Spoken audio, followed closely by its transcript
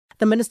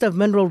The Minister of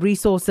Mineral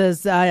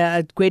Resources,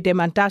 Gwede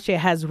Mantashe,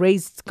 has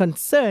raised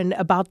concern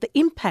about the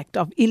impact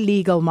of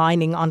illegal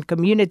mining on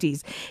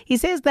communities. He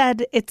says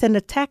that it's an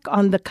attack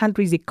on the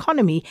country's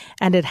economy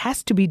and it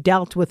has to be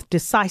dealt with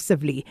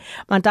decisively.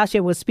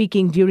 Mantashe was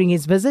speaking during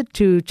his visit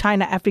to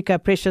China Africa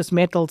Precious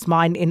Metals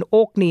Mine in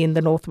Orkney in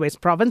the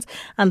Northwest Province.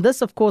 And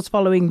this, of course,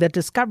 following the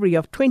discovery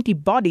of 20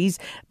 bodies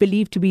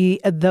believed to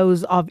be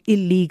those of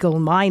illegal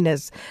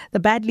miners. The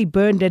badly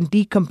burned and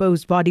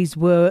decomposed bodies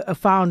were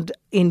found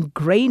in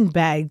grain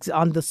bags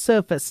on the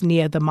surface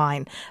near the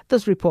mine.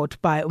 This report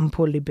by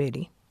Mpho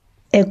Libedi.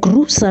 A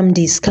gruesome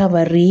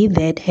discovery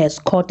that has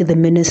caught the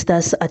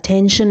minister's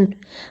attention.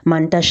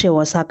 Mantashe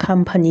was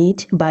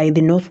accompanied by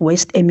the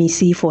Northwest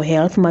MEC for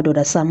Health,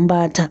 Madoda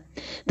Sambata.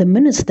 The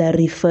minister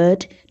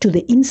referred to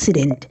the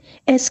incident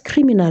as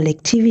criminal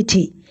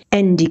activity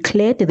and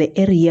declared the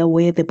area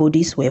where the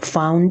bodies were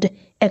found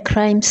a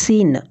crime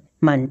scene.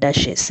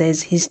 Mantashe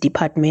says his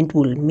department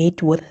will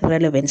meet with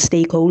relevant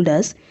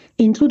stakeholders,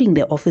 including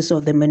the Office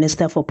of the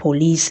Minister for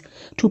Police,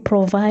 to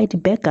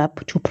provide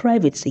backup to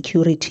private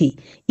security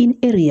in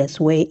areas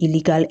where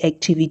illegal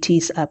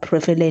activities are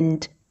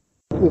prevalent.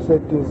 It's a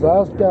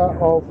disaster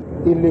of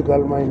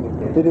illegal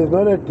mining. It is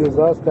not a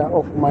disaster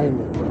of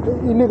mining.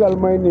 Illegal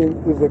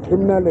mining is a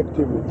criminal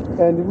activity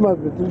and it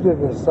must be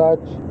treated as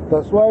such.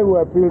 That's why we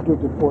appeal to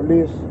the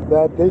police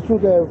that they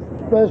should have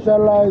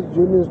specialized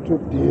units to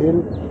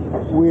deal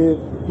with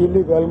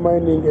illegal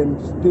mining and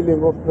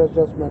stealing of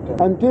precious metals.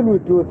 Until we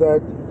do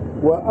that,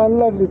 we're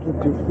unlikely to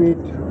defeat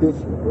this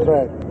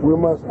threat. We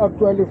must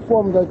actually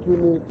form that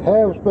unit,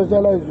 have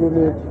specialized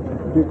units,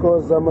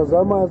 because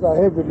Zamazamas are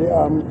heavily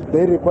armed.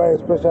 They require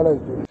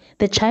specialized units.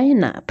 The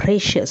China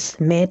Precious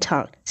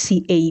Metal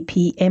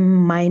CAPM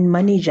mine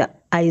manager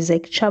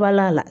Isaac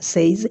Chabalala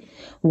says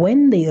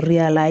when they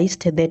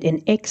realized that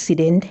an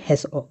accident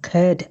has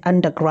occurred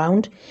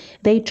underground,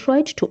 they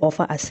tried to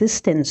offer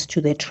assistance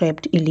to the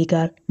trapped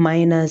illegal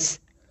miners.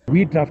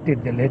 We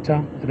drafted the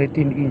letter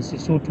written in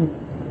Sesotho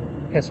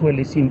as well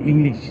as in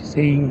English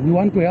saying we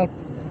want to help.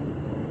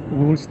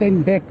 We will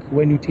stand back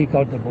when you take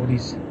out the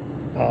bodies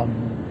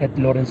at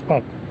Lawrence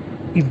Park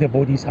if the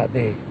bodies are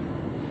there.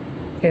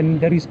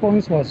 And the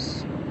response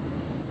was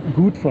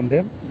good from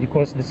them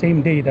because the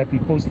same day that we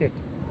posted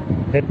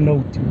that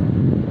note,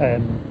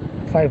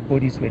 5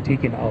 bodies were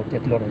taken out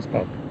at Lawrence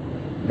Park.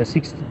 The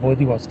 6th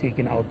body was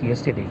taken out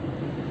yesterday.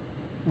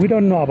 We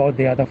don't know about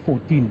the other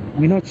 14.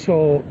 We're not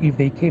sure if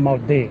they came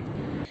out there.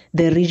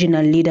 The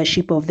regional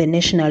leadership of the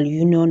National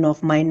Union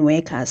of Mine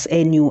Workers,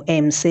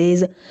 NUM,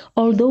 says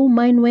although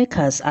mine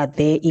workers are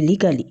there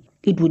illegally,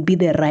 it would be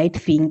the right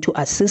thing to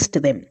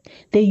assist them.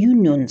 The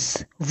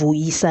union's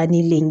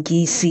Vuyisani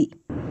Lengisi.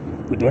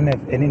 We don't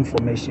have any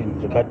information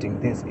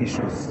regarding these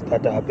issues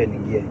that are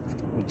happening here.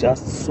 We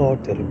just saw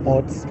the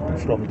reports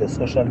from the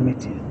social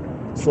media.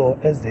 So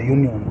as the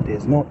union,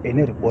 there's no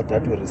any report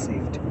that we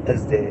received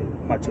as the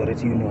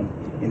majority union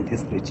in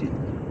this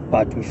region.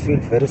 But we feel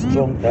very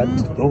strong that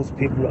those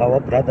people, our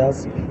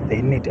brothers,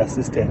 they need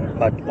assistance.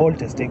 But all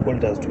the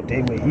stakeholders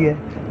today were here,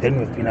 then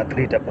we've been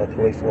agreed about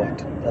the way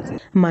forward. That's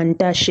it.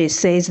 Mantashe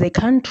says the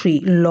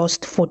country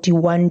lost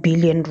 41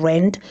 billion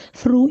rand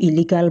through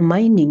illegal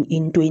mining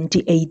in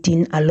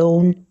 2018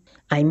 alone.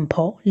 I'm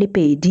Mpho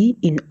Libedi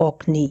in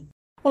Orkney.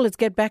 Well, let's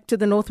get back to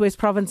the Northwest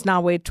Province now,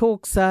 where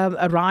talks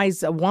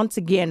arise once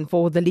again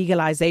for the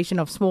legalization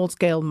of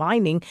small-scale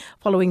mining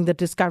following the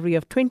discovery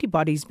of 20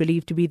 bodies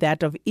believed to be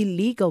that of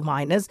illegal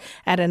miners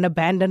at an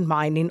abandoned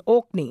mine in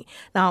Orkney.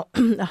 Now,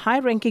 a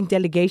high-ranking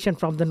delegation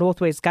from the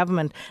Northwest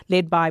government,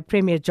 led by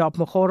Premier Job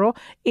Mokgoro,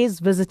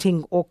 is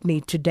visiting Orkney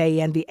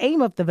today, and the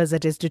aim of the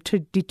visit is to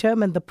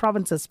determine the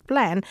province's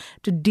plan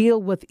to deal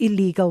with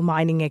illegal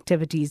mining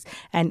activities.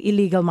 And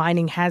illegal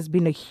mining has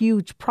been a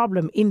huge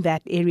problem in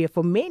that area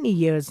for many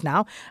years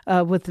now,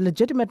 with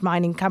legitimate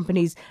mining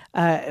companies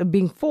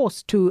being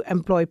forced to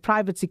employ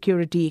private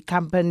security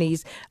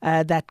companies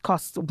that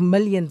cost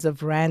millions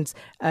of rands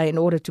in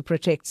order to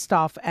protect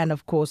staff and,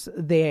 of course,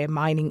 their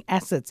mining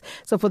assets.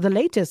 So for the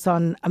latest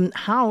on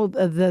how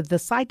the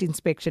site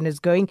inspection is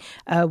going,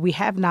 we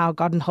have now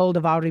gotten hold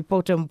of our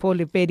reporter, Mpho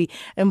Libedi.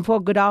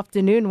 Mpho, good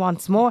afternoon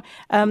once more.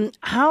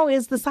 How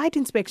is the site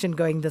inspection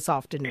going this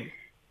afternoon?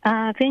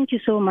 Thank you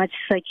so much,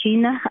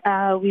 Sakina.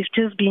 We've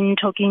just been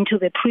talking to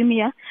the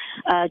Premier,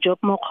 Job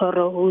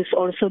Mokgoro, who's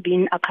also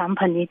been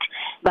accompanied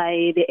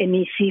by the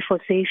MEC for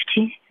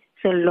Safety,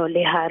 Sello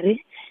Lehari,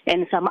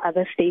 and some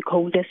other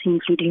stakeholders,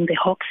 including the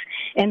Hawks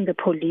and the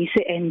police.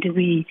 And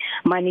we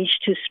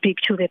managed to speak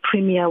to the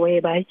Premier,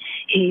 whereby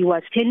he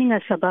was telling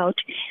us about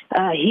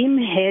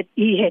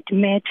he had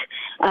met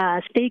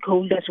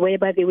stakeholders,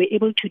 whereby they were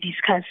able to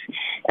discuss,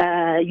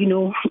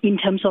 in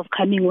terms of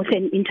coming with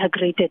an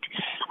integrated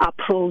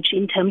approach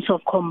in terms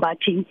of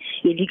combating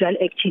illegal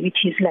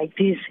activities like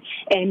this.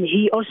 And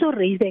he also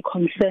raised a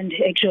concern,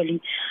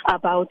 actually,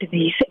 about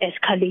these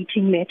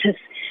escalating matters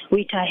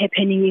which are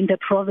happening in the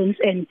province.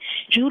 And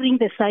during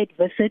the site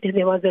visit,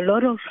 there was a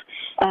lot of,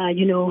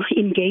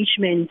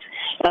 engagement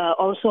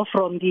also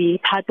from the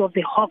part of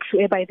the Hawks,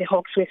 whereby the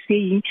Hawks were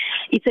saying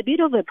it's a bit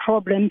of a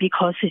problem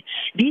because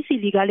these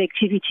illegal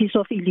activities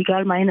of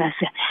illegal miners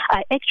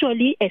are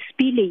actually a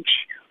spillage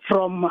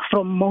from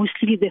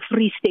mostly the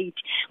Free State,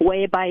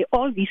 whereby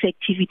all these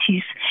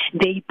activities,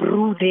 they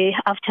brew there.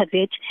 After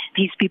that,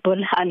 these people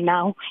are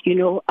now,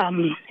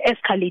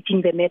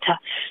 escalating the matter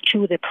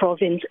to the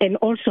province. And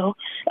also,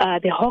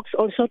 the Hawks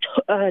also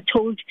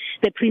told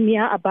the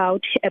Premier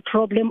about a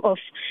problem of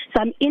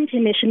some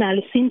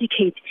international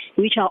syndicates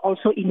which are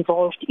also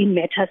involved in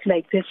matters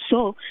like this.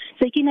 So,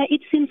 Sakina,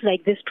 it seems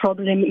like this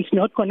problem is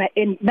not going to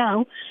end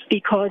now,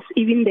 because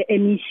even the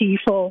MEC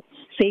for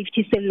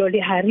Safety, Sello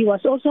Lehari,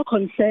 was also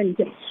concerned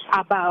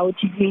about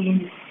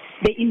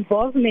the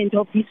involvement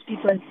of these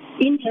people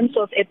in terms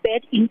of a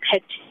bad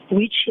impact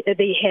which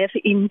they have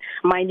in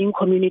mining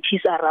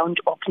communities around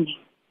Orkney.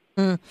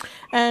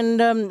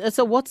 And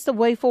so what's the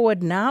way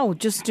forward now,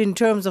 just in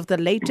terms of the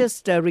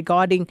latest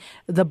regarding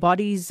the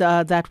bodies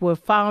that were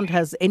found?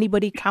 Has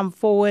anybody come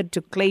forward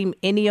to claim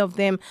any of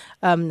them?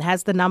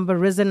 Has the number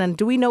risen? And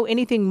do we know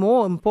anything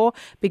more, Mpho?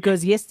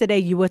 Because yesterday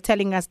you were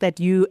telling us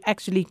that you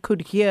actually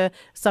could hear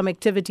some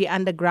activity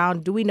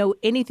underground. Do we know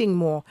anything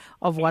more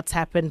of what's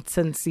happened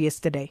since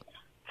yesterday?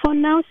 For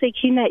now,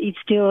 Sakina, it's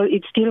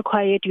still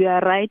quiet. You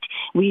are right.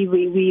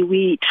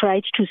 We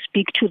tried to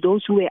speak to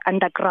those who were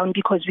underground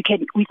because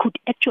we could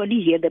actually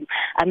hear them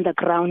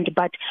underground.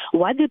 But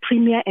what the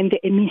Premier and the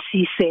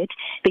MEC said,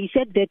 they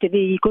said that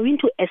they're going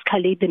to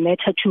escalate the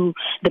matter to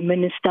the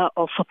Minister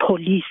of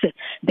Police,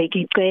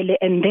 Bheki Cele,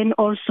 and then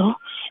also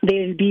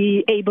they'll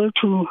be able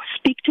to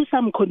speak to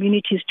some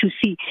communities to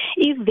see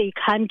if they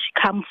can't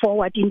come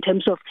forward in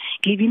terms of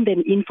giving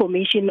them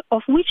information,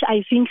 of which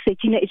I think,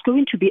 Sakina, is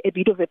going to be a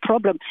bit of a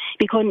problem.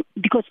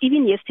 Because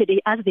even yesterday,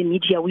 as the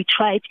media, we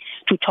tried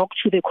to talk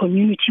to the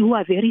community who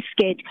are very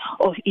scared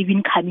of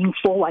even coming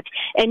forward.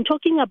 And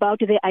talking about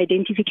the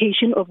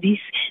identification of these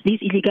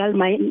illegal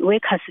mine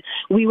workers,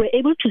 we were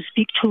able to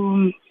speak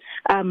to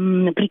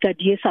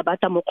Brigadier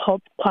Sabata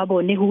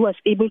Mokwabone, who was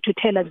able to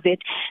tell us that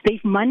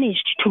they've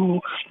managed to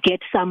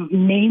get some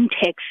name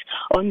tags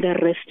on the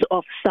rest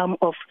of some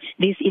of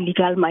these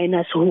illegal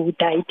miners who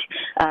died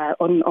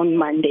on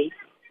Monday.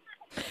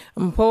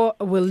 Mpho,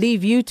 we'll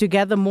leave you to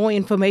gather more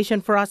information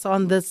for us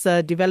on this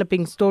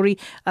developing story,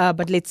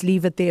 but let's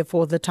leave it there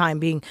for the time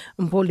being.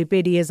 Mpho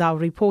Lipedi is our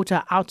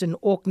reporter out in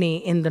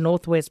Orkney in the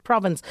Northwest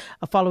Province,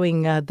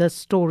 following this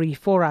story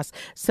for us.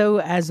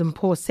 So, as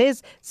Mpho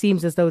says,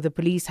 seems as though the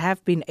police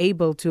have been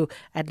able to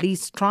at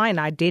least try and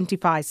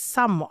identify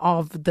some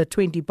of the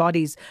 20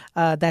 bodies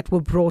that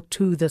were brought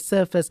to the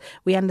surface.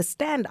 We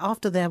understand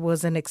after there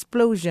was an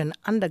explosion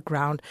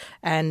underground,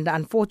 and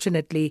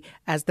unfortunately,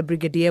 as the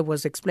Brigadier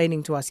was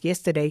explaining to us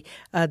yesterday,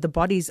 the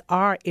bodies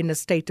are in a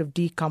state of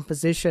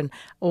decomposition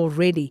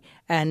already,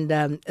 and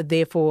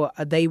therefore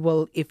they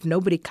will, if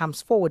nobody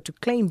comes forward to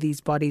claim these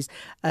bodies,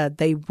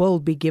 they will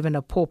be given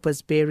a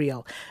pauper's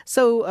burial.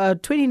 So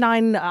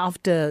 29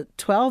 after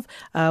 12,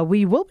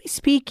 we will be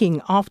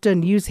speaking after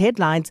news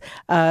headlines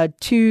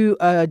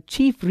to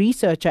Chief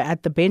Researcher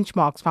at the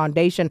Benchmarks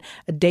Foundation,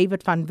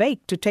 David van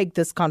Wyk, to take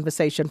this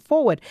conversation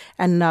forward.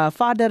 And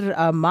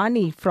Father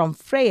Mani from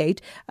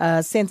Vryheid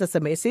sends us a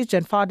message,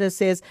 and Father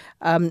says,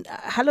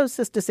 hello,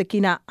 Sister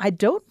Sakina. I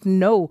don't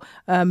know.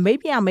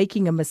 Maybe I'm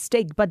making a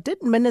mistake, but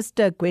did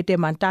Minister Gwede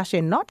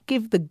Mantashe not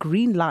give the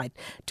green light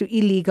to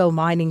illegal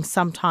mining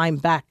some time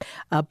back?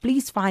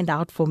 Please find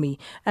out for me.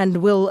 And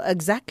we'll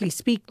exactly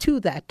speak to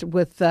that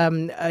with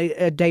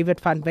David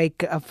van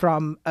Wyk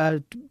from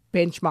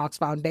Benchmarks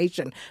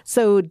Foundation.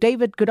 So,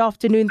 David, good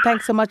afternoon.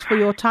 Thanks so much for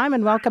your time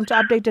and welcome to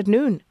Update at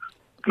Noon.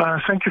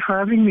 Thank you for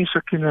having me,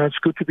 Sakina. It's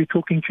good to be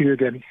talking to you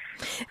again.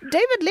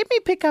 David, let me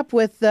pick up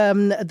with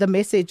the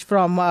message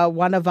from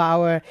one of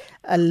our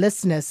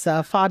listeners,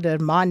 Father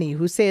Mani,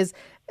 who says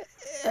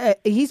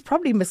he's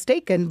probably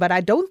mistaken, but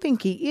I don't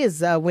think he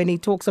is when he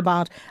talks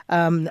about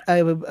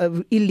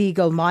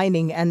illegal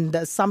mining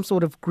and some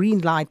sort of green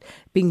light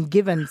being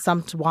given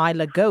some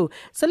while ago.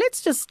 So let's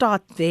just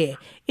start there.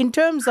 In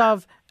terms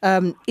of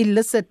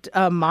illicit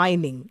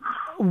mining,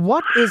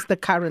 what is the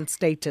current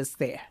status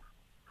there?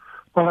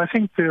 Well, I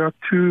think there are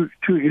two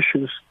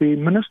issues. The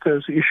minister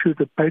has issued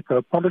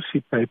a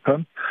policy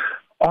paper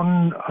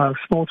on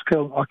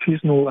small-scale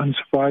artisanal and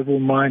survival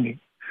mining.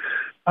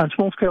 And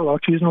small-scale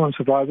artisanal and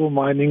survival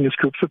mining is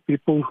groups of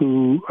people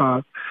who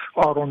are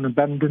on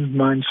abandoned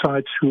mine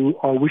sites who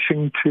are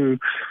wishing to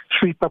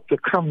sweep up the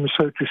crumbs,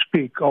 so to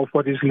speak, of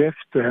what is left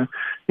there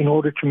in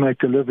order to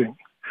make a living.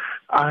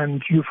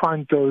 And you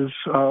find those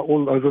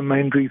all over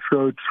Main Reef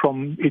Road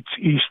from its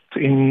east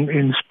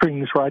in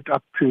Springs right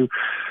up to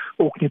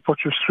Orkney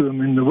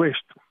Potchefstroom in the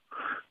west.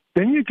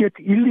 Then you get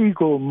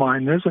illegal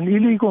miners, and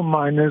illegal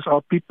miners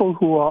are people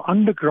who are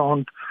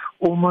underground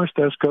almost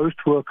as ghost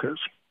workers.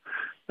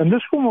 And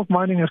this form of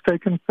mining has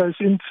taken place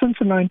since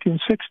the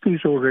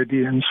 1960s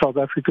already in South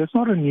Africa. It's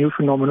not a new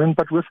phenomenon,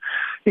 but with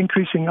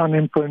increasing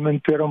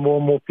unemployment, there are more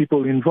and more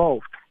people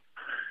involved.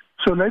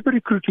 So labor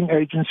recruiting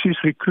agencies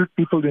recruit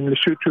people in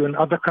Lesotho and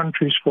other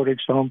countries, for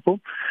example.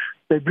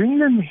 They bring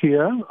them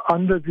here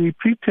under the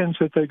pretense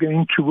that they're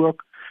going to work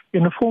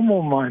in a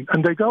formal mine,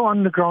 and they go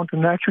underground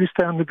and they actually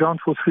stay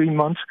underground for 3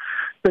 months.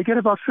 They get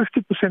about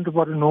 50% of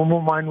what a normal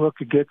mine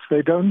worker gets.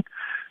 No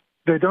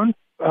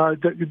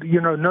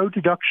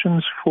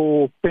deductions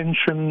for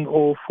pension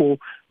or for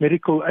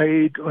medical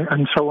aid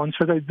and so on.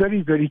 So they're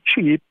very, very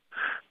cheap.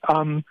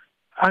 And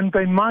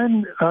they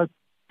mine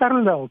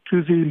parallel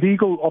to the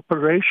legal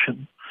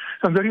operation.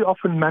 And very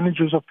often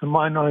managers of the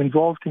mine are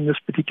involved in this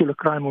particular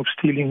crime of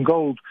stealing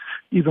gold,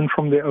 even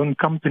from their own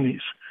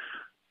companies.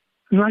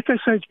 And like I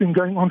say, it's been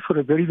going on for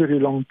a very, very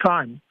long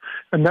time.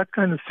 And that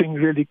kind of thing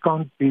really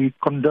can't be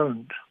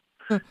condoned.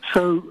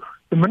 So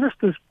the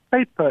minister's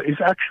paper is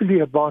actually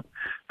about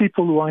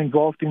people who are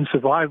involved in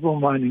survival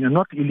mining and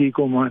not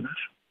illegal miners.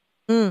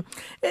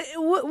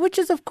 Which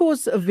is, of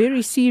course,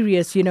 very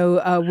serious,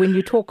 when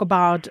you talk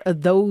about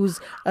those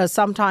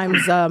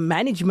sometimes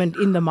management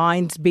in the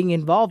mines being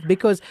involved,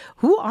 because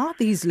who are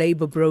these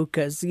labor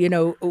brokers?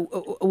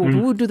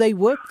 Who do they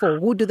work for?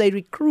 Who do they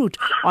recruit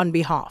on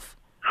behalf?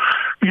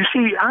 You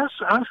see, as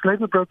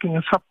labour broking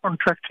and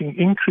subcontracting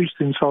increased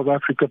in South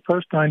Africa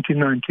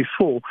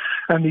post-1994,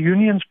 and the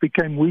unions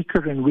became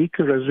weaker and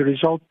weaker as a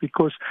result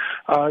because,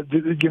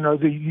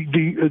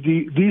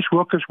 these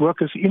workers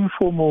work as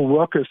informal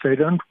workers. They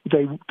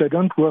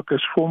don't work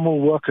as formal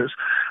workers,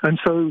 and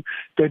so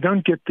they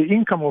don't get the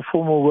income of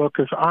formal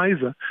workers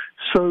either.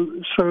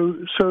 So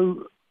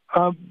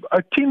a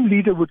team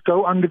leader would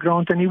go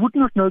underground and he would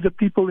not know the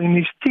people in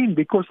his team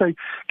because they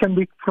can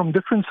be from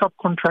different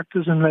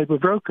subcontractors and labor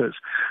brokers.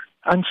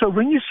 And so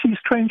when you see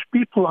strange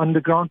people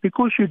underground,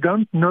 because you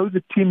don't know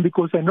the team,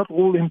 because they're not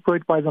all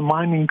employed by the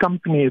mining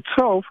company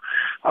itself,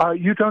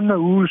 you don't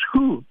know who's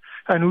who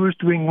and who's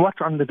doing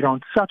what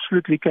underground. It's an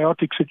absolutely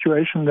chaotic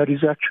situation that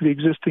is actually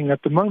existing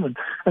at the moment.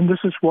 And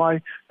this is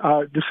why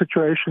the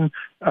situation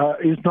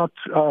is not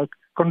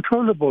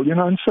controllable,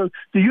 and so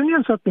the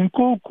unions have been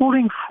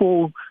calling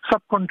for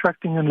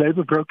subcontracting and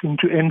labor broking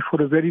to end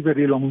for a very,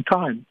 very long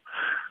time.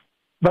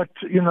 But,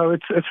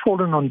 it's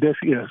fallen on deaf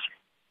ears.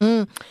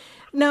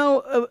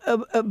 Now,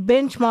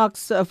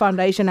 Benchmarks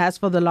Foundation has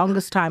for the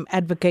longest time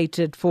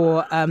advocated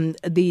for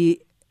the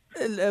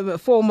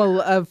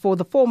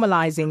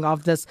formalizing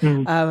of this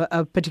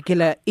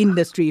particular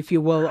industry, if you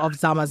will, of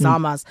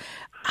Zama-Zamas.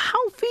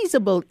 How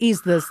feasible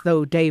is this,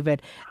 though,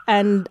 David?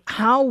 And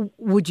how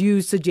would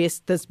you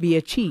suggest this be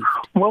achieved?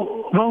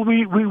 Well,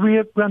 we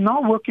are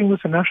now working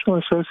with the National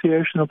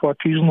Association of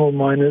Artisanal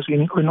Miners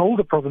in all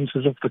the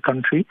provinces of the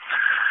country.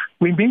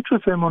 We meet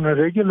with them on a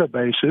regular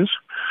basis.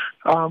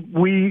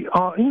 We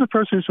are in the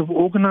process of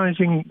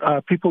organizing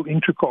people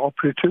into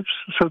cooperatives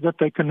so that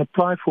they can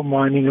apply for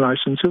mining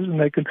licenses and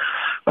they can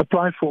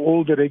apply for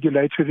all the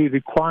regulatory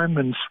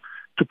requirements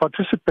to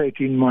participate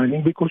in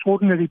mining, because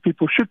ordinary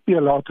people should be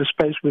allowed a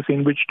space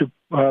within which to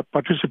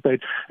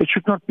participate. It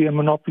should not be a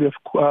monopoly of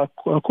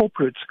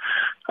corporates.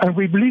 And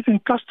we believe in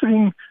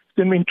clustering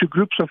them into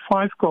groups of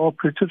 5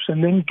 cooperatives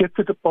and then get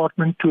the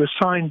department to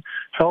assign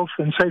health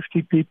and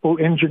safety people,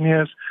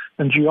 engineers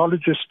and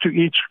geologists to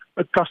each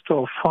a cluster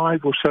of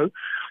 5 or so,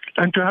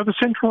 and to have a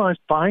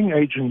centralized buying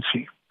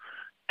agency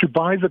to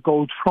buy the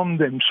gold from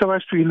them so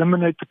as to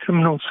eliminate the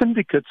criminal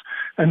syndicates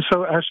and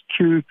so as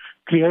to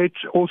create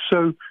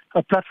also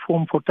a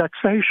platform for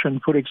taxation,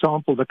 for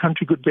example. The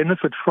country could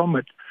benefit from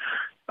it.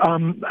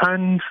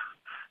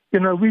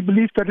 We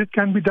believe that it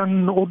can be done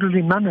in an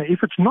orderly manner.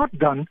 If it's not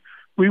done,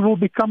 we will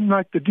become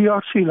like the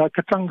DRC, like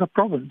Katanga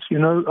province,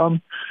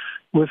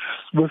 with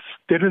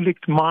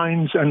derelict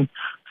mines and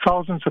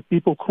thousands of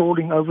people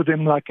crawling over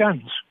them like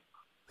ants.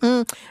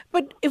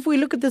 But if we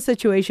look at the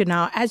situation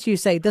now, as you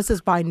say, this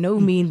is by no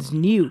means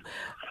new.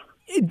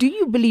 Do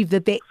you believe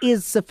that there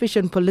is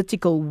sufficient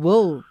political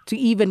will to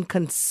even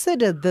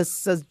consider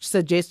this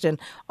suggestion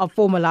of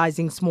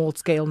formalizing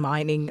small-scale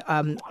mining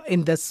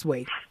in this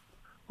way?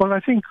 Well, I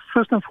think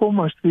first and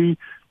foremost, we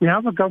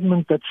have a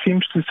government that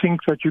seems to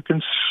think that you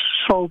can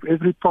solve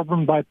every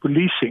problem by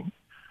policing.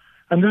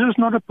 And this is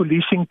not a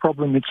policing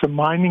problem, it's a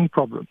mining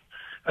problem.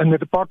 And the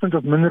Department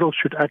of Minerals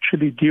should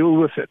actually deal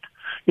with it.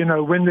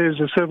 When there's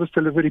a service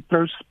delivery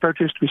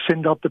protest, we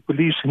send out the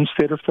police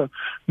instead of the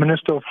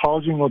Minister of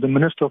Housing or the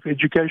Minister of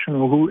Education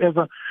or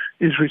whoever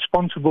is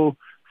responsible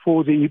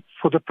for the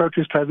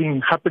protest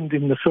having happened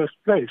in the first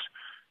place.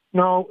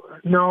 Now,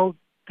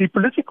 the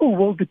political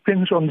will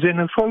depends on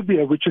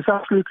xenophobia, which is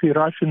absolutely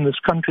rife in this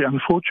country,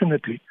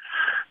 unfortunately.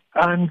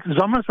 And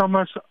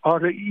Zama-Zamas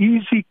are an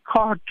easy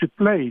card to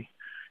play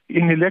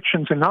in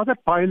elections. And now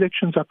that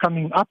by-elections are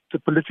coming up, the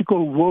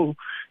political will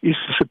is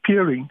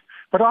disappearing.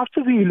 But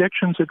after the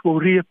elections, it will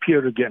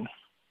reappear again.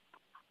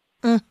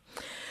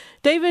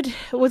 David,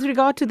 with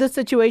regard to this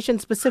situation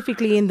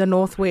specifically in the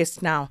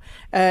Northwest now,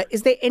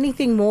 is there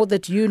anything more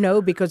that you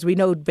know? Because we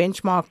know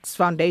Benchmarks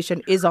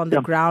Foundation is on the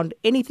ground.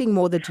 Anything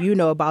more that you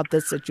know about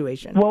this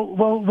situation?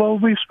 Well,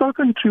 we've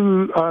spoken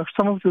to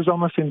some of the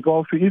Zamas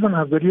involved. We even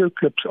have video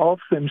clips of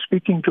them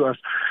speaking to us.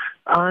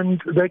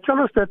 And they tell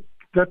us that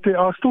there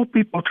are still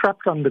people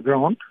trapped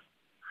underground.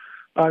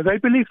 They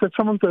believe that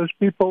some of those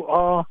people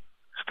are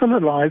still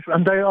alive,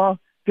 and they are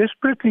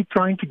desperately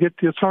trying to get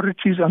the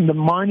authorities and the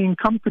mining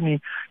company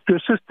to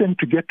assist them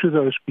to get to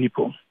those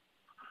people,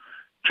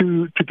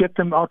 to get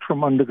them out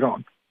from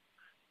underground.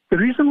 The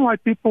reason why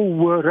people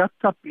were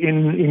wrapped up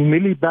in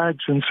mealie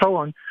bags and so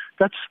on,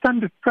 that's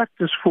standard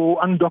practice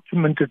for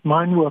undocumented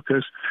mine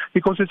workers,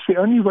 because it's the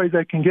only way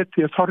they can get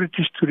the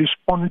authorities to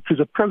respond to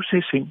the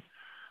processing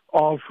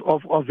of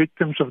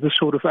victims of this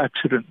sort of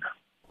accident.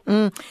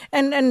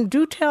 And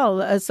do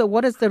tell, so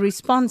what has the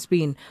response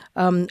been?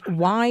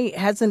 Why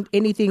hasn't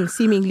anything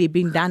seemingly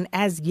been done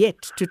as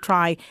yet to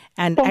try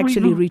and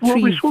retrieve?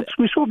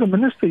 We saw the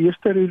minister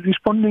yesterday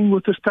responding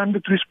with a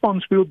standard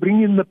response. We'll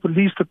bring in the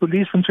police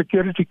and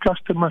security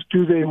cluster must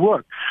do their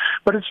work.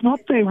 But it's not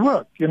their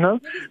work, you know.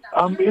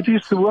 It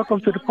is the work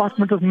of the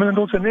Department of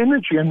Minerals and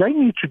Energy, and they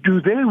need to do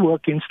their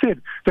work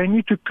instead. They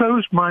need to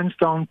close mines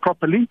down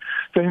properly.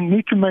 They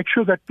need to make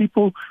sure that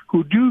people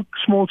who do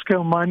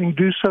small-scale mining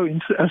do so in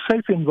a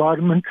safe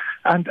environment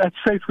and at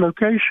safe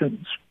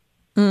locations.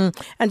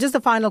 And just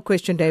a final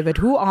question, David.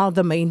 Who are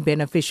the main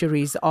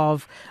beneficiaries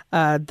of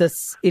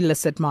this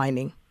illicit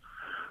mining?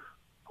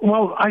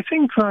 Well, I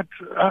think that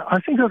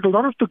a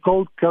lot of the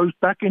gold goes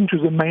back into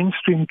the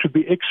mainstream to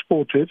be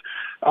exported.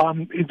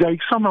 They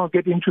somehow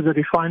get into the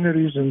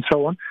refineries and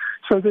so on.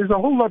 So there's a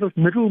whole lot of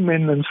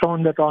middlemen and so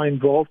on that are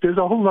involved. There's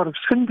a whole lot of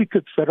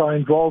syndicates that are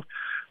involved.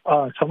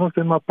 Some of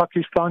them are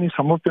Pakistani,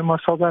 some of them are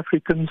South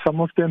African,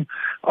 some of them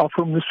are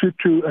from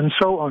Lesotho and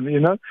so on, you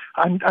know.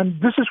 And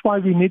this is why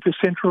we need a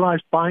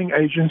centralized buying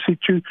agency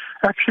to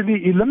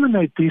actually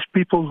eliminate these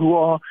people who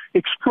are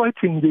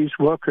exploiting these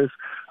workers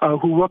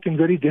who work in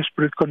very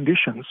desperate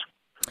conditions.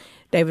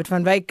 David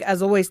van Wyk,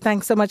 as always,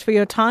 thanks so much for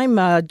your time.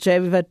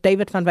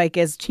 David van Wyk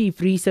is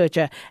Chief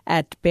Researcher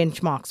at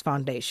Benchmarks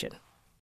Foundation.